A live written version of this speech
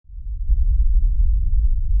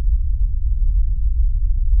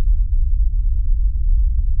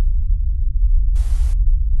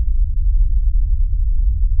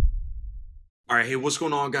Alright, hey, what's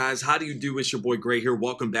going on, guys? How do you do? It's your boy Gray here.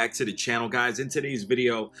 Welcome back to the channel, guys. In today's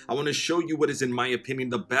video, I want to show you what is, in my opinion,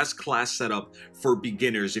 the best class setup for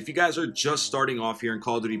beginners. If you guys are just starting off here in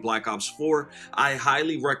Call of Duty Black Ops 4, I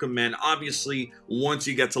highly recommend, obviously, once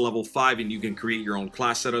you get to level 5 and you can create your own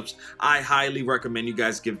class setups, I highly recommend you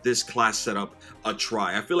guys give this class setup a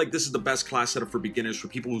try. I feel like this is the best class setup for beginners, for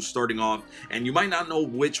people who are starting off, and you might not know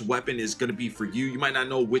which weapon is going to be for you. You might not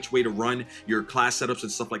know which way to run your class setups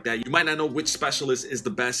and stuff like that. You might not know which specialist is the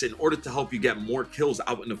best in order to help you get more kills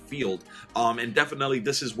out in the field. And definitely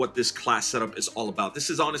this is what this class setup is all about. This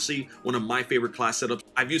is honestly one of my favorite class setups.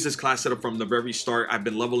 I've used this class setup from the very start. I've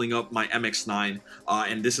been leveling up my MX9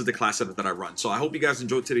 and this is the class setup that I run. So I hope you guys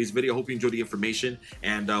enjoyed today's video. I hope you enjoyed the information,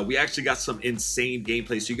 and we actually got some insane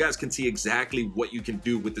gameplay so you guys can see exactly what you can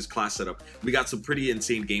do with this class setup. We got some pretty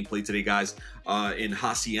insane gameplay today, guys. In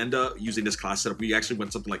Hacienda, using this class setup, we actually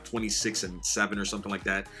went something like 26-7 or something like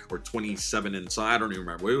that, or 27, and so I don't even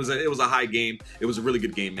remember. It was a high game. It was a really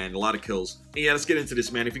good game, man. A lot of kills. And yeah, let's get into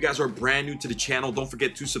this, man. If you guys are brand new to the channel, don't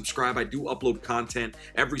forget to subscribe. I do upload content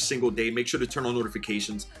every single day. Make sure to turn on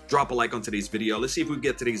notifications. Drop a like on today's video. Let's see if we can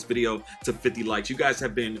get today's video to 50 likes. You guys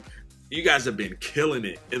have been killing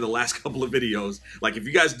it in the last couple of videos. Like, if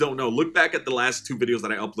you guys don't know, look back at the last 2 videos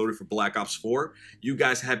that I uploaded for Black Ops 4. You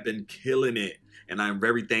guys have been killing it, and I'm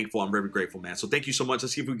very thankful. I'm very grateful, man. So thank you so much.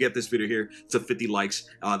 Let's see if we can get this video here to 50 likes.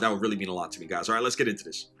 That would really mean a lot to me, guys. All right, let's get into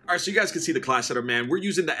this. All right, so you guys can see the class setup, man. We're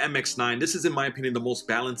using the MX9. This is, in my opinion, the most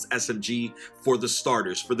balanced SMG for the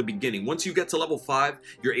starters, for the beginning. Once you get to level 5,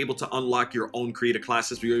 you're able to unlock your own creative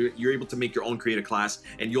classes. You're able to make your own creative class,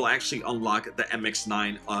 and you'll actually unlock the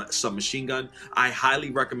MX9 submachine gun. I highly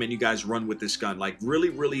recommend you guys run with this gun. Like,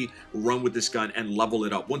 really run with this gun and level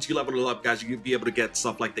it up. Once you level it up, guys, you'll be able to get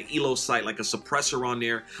stuff like the ELO sight, like a suppressor on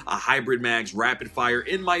there, a hybrid mags, rapid fire.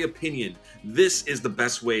 In my opinion, this is the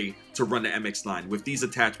best way to run the MX9 with these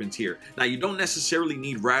attachments here. Now, you don't necessarily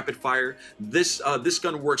need rapid fire. This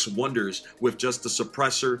gun works wonders with just the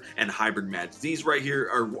suppressor and hybrid mags. These right here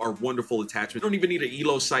are wonderful attachments. You don't even need an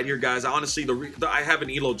ELO sight here, guys. Honestly, I have an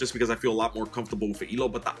ELO just because I feel a lot more comfortable with the ELO,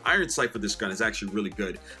 but the iron sight for this gun is actually really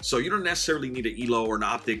good. So you don't necessarily need an ELO or an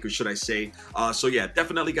optic, or should I say. So yeah,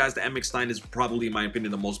 definitely, guys, the MX9 is probably, in my opinion,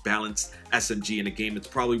 the most balanced SMG in the game. It's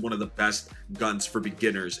probably one of the best guns for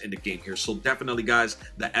beginners in the game here. So definitely, guys,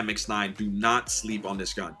 the MX9, do not sleep on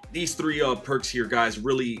this gun. These 3 perks here, guys,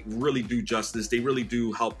 really do justice. They really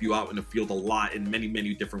do help you out in the field a lot in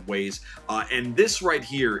many different ways. And this right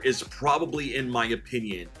here is probably, in my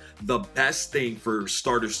opinion, the best thing for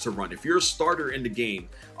starters to run. If you're a starter in the game,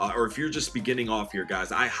 or if you're just beginning off here,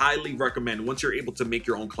 guys, I highly recommend, once you're able to make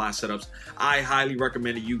your own class setups, I highly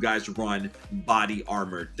recommend that you guys run body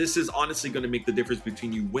armor. This is honestly going to make the difference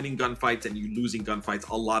between you winning gunfights and you losing gunfights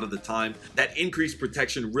a lot of the time. That increased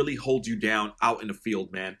protection really holds you down out in the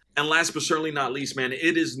field, man. And last but certainly not least, man,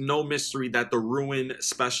 it is no mystery that the Ruin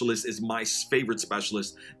specialist is my favorite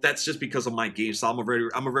specialist. That's just because of my game style.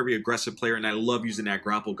 I'm a very aggressive player, and I love using that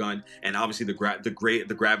grapple gun, and obviously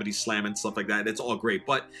the gravity slam and stuff like that. It's all great.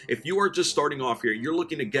 But if you are just starting off here, you're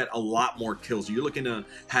looking to get a lot more kills. You're looking to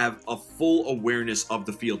have a full awareness of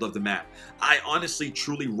the field, of the map. I honestly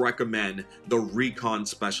truly recommend the Recon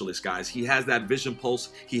specialist, guys. He has that vision pulse.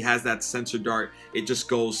 He has that sensor dart. It just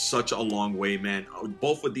goes such a long way, man.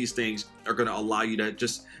 Both of these things are going to allow you to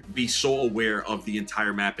just be so aware of the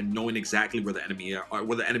entire map and knowing exactly where the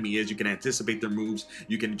enemy is. You can anticipate their moves.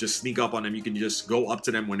 You can just sneak up on them. You can just go up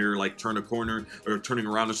to them when they're like turn a corner or turning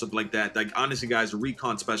around or something like that. Like, honestly, guys, the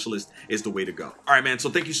Recon specialist is the way to go. All right, man. So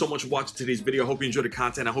thank you so much for watching today's video. I hope you enjoyed the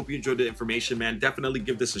content. I hope you enjoyed the information, man. Definitely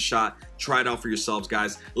give this a shot. Try it out for yourselves,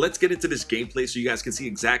 guys. Let's get into this gameplay so you guys can see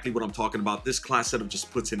exactly what I'm talking about. This class setup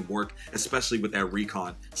just puts in work, especially with that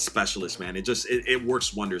Recon specialist, man. It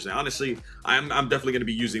works wonders. And honestly, I'm definitely going to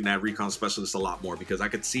be using that Recon specialist a lot more because I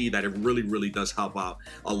could see that it really does help out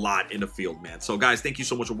a lot in the field, man. So guys, thank you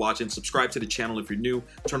so much for watching. Subscribe to the channel if you're new,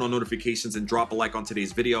 turn on notifications, and drop a like on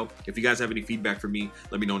today's video. If you guys have any feedback for me,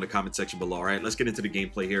 let me know in the comment section below. All right, let's get into the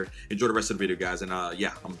gameplay here. Enjoy the rest of the video, guys, and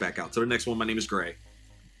yeah, I'm back out. Till the next one, my name is Gray.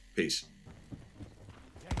 Peace.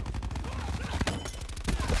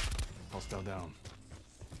 Hostile down.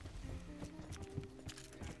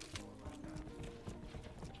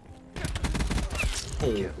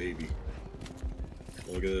 Oh, baby.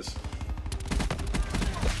 Look at this.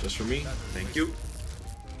 Just for me. Thank you.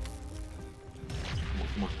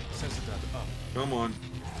 Come on. Come on.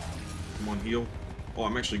 Come on, heal. Oh,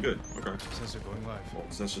 I'm actually good. Okay. Sensor going live. Oh,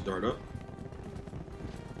 sensor dart up.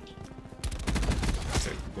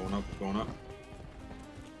 Okay, going up.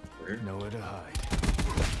 Where? Nowhere to hide.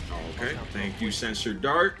 Okay, thank you, Sensor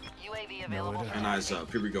Dart. UAV available. And eyes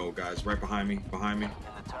up. Here we go, guys. Right behind me. Behind me.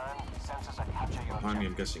 Behind me,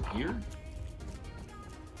 I'm guessing here.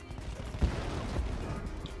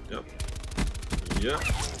 Yep. Yep.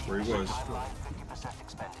 Where he was.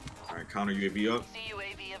 Alright, counter UAV up.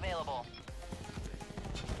 UAV available.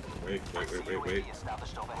 Wait. Alright,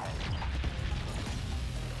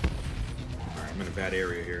 I'm in a bad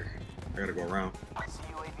area here. I gotta go around.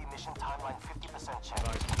 UAV mission timeline 50% check.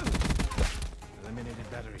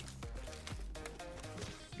 Eliminated battery.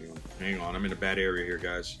 Hang on, I'm in a bad area here,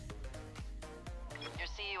 guys. Your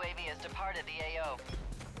CUAV has departed the AO.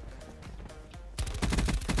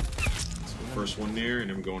 So the first one there, and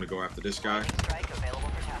then we're going to go after this guy. Strike available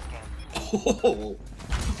for tasking. Oh,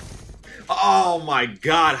 oh my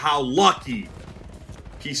God, how lucky!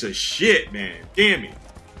 Piece of shit, man. Damn it.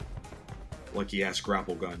 Lucky ass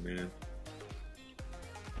grapple gun, man.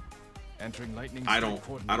 Entering lightning. I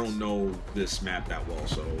don't know this map that well,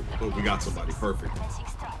 so we got somebody perfect.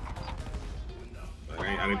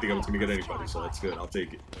 I didn't think I was gonna get anybody, so that's good. I'll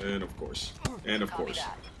take it. And of course,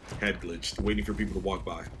 head glitched, waiting for people to walk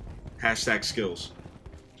by. Hashtag skills.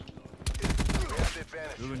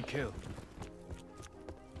 Ruin kill.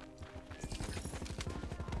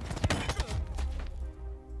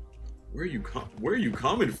 Where are you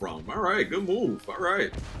coming from? All right, good move. All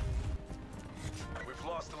right. We've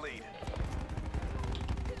lost the lead.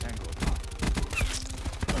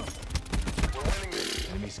 We're winning this.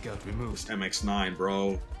 Enemy scout removed. This MX-9,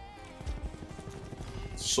 bro.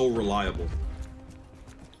 So reliable.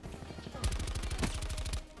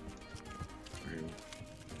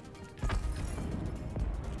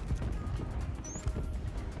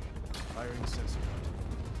 Firing sensor.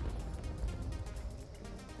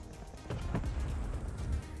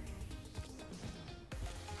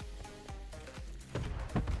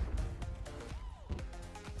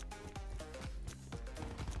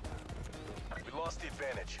 We lost the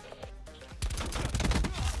advantage.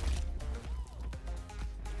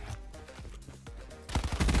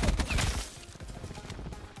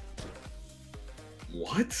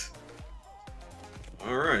 What?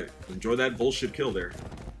 All right, enjoy that bullshit kill there.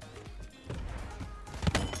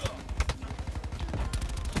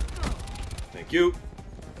 Thank you.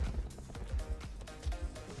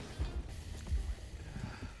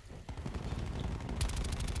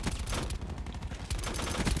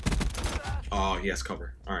 Oh, he has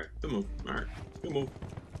cover. All right, good move. All right, good move.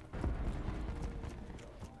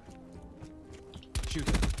 Shoot.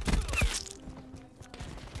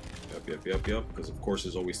 Yep. Because of course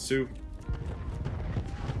there's always two.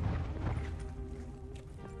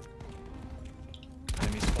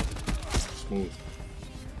 Enemy spotted. Smooth.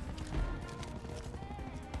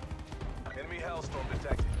 Enemy hellstorm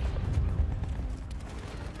detected.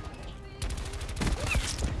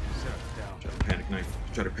 Panic knife.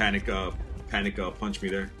 Try to panic punch me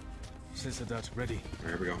there. Sensor dart ready. All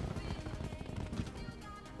right, here we go.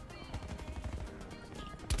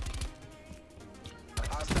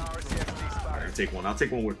 Alright, take one. I'll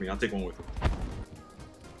take one with me.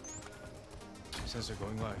 Sensor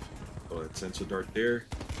going live. Oh, that sensor dart there.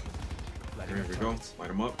 There we go. Light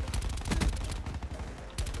him up.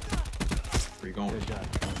 Where you going?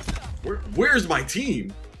 Where's my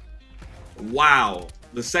team? Wow.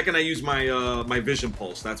 The second I use my my vision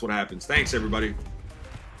pulse, that's what happens. Thanks, everybody.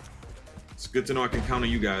 It's good to know I can count on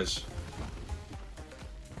you guys.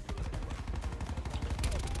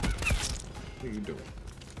 What are you doing?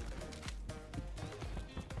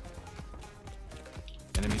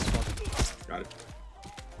 Enemy spotted. Got it.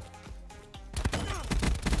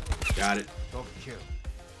 Got it. Dog kill.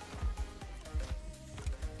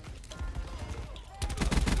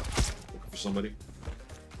 Looking for somebody.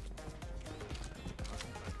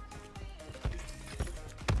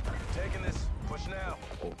 Taking this. Push now.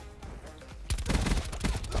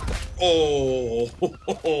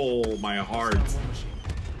 Oh, my heart.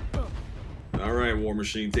 All right, War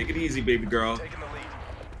Machine. Take it easy, baby girl. Taking the lead.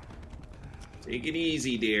 Take it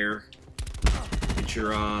easy, dear. Get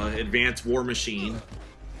your advanced War Machine.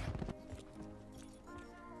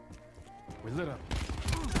 We lit up.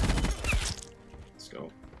 Let's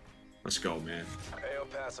go. Let's go, man. AO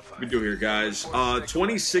pacified. What we do here, guys?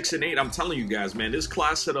 26 and 8. I'm telling you guys, man, this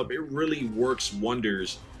class setup, it really works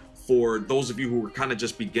wonders for those of you who are kind of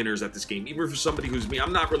just beginners at this game. Even for somebody who's me,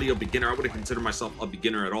 I'm not really a beginner. I wouldn't consider myself a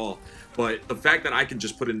beginner at all. But the fact that I can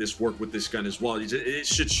just put in this work with this gun as well, it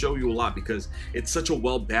should show you a lot, because it's such a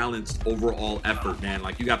well-balanced overall effort, man.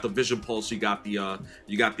 Like, you got the vision pulse, you got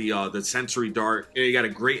the sensory dart, you got a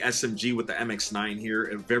great SMG with the MX9 here,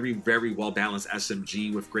 a very, very well-balanced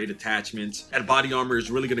SMG with great attachments. And body armor is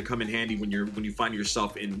really going to come in handy when you find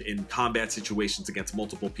yourself in combat situations against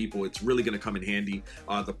multiple people. It's really going to come in handy.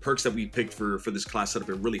 The perks that we picked for this class setup,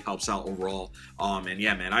 it really helps out overall. And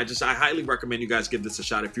yeah, man, I highly recommend you guys give this a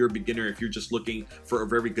shot. If you're a beginner, if you're just looking for a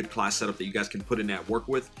very good class setup that you guys can put in that work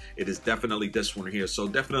with, it is definitely this one here. So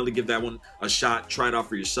definitely give that one a shot. Try it out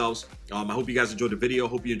for yourselves. I hope you guys enjoyed the video.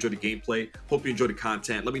 Hope you enjoyed the gameplay. Hope you enjoyed the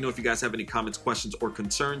content. Let me know if you guys have any comments, questions, or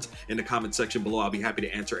concerns in the comment section below. I'll be happy to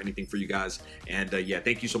answer anything for you guys. And yeah,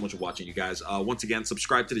 thank you so much for watching, you guys. Once again,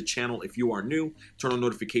 subscribe to the channel if you are new. Turn on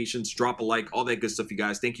notifications. Drop a like. All that good stuff, you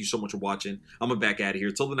guys. Thank you so much for watching. I'm back out of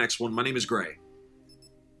here. Till the next one, my name is Gray.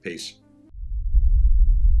 Peace.